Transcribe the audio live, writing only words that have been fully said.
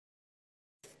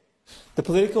The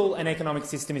political and economic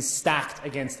system is stacked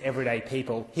against everyday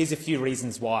people. Here's a few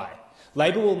reasons why.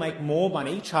 Labor will make more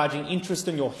money charging interest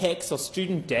on your HECS or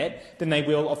student debt than they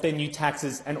will off their new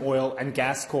taxes and oil and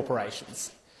gas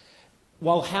corporations.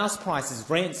 While house prices,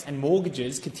 rents and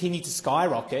mortgages continue to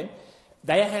skyrocket,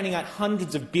 they are handing out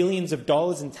hundreds of billions of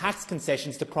dollars in tax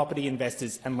concessions to property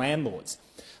investors and landlords.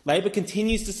 Labor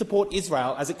continues to support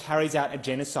Israel as it carries out a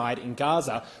genocide in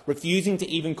Gaza, refusing to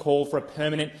even call for a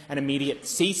permanent and immediate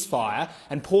ceasefire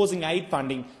and pausing aid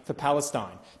funding for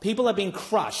Palestine. People are being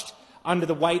crushed under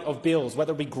the weight of bills,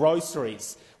 whether it be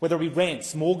groceries, whether it be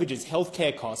rents, mortgages,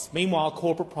 healthcare costs. Meanwhile,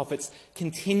 corporate profits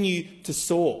continue to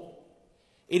soar.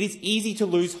 It is easy to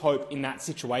lose hope in that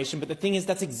situation, but the thing is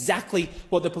that's exactly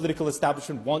what the political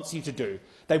establishment wants you to do.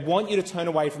 They want you to turn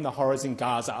away from the horrors in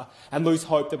Gaza and lose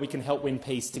hope that we can help win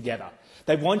peace together.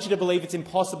 They want you to believe it's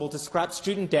impossible to scrap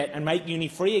student debt and make uni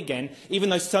free again, even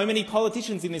though so many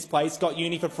politicians in this place got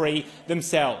uni for free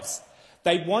themselves.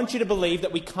 They want you to believe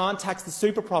that we can't tax the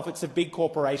super profits of big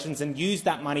corporations and use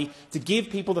that money to give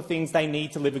people the things they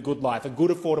need to live a good life, a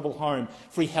good affordable home,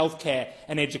 free healthcare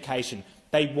and education.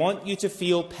 They want you to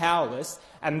feel powerless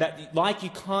and that, like, you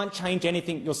can't change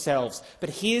anything yourselves. But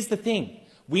here's the thing.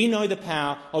 We know the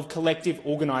power of collective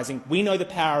organising. We know the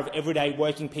power of everyday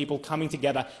working people coming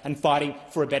together and fighting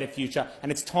for a better future.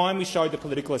 And it's time we show the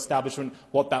political establishment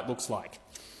what that looks like.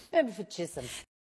 Member for Chisholm.